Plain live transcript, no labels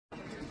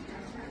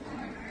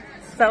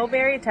So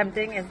Very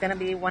Tempting is going to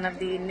be one of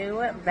the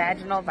new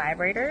vaginal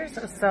vibrators.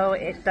 So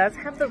it does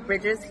have the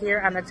ridges here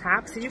on the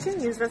top, so you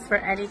can use this for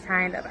any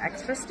kind of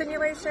extra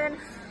stimulation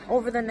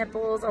over the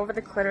nipples, over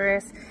the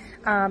clitoris.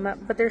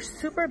 But they're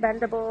super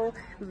bendable,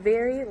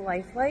 very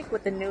lifelike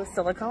with the new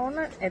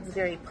silicone. It's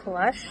very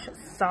plush,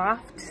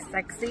 soft,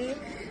 sexy,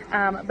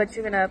 but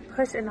you're going to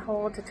push and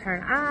hold to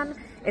turn on.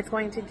 It's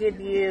going to give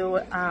you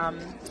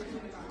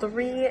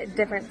 3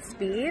 different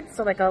speeds,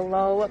 so like a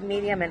low,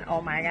 medium, and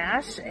oh my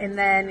gosh, and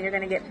then you're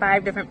going to get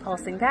 5 different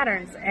pulsing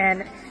patterns.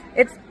 And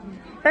it's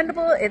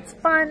bendable, it's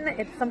fun,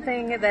 it's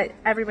something that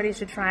everybody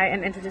should try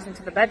and introduce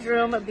into the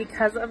bedroom.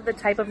 Because of the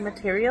type of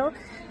material,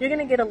 you're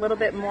going to get a little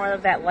bit more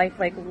of that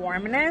lifelike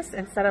warmness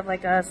instead of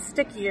like a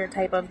stickier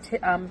type of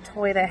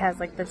toy that has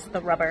like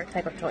the rubber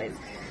type of toys.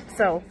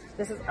 So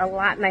this is a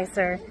lot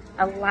nicer,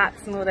 a lot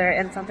smoother,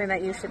 and something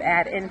that you should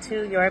add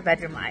into your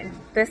bedroom line.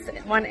 This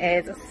one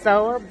is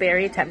So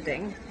Very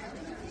Tempting.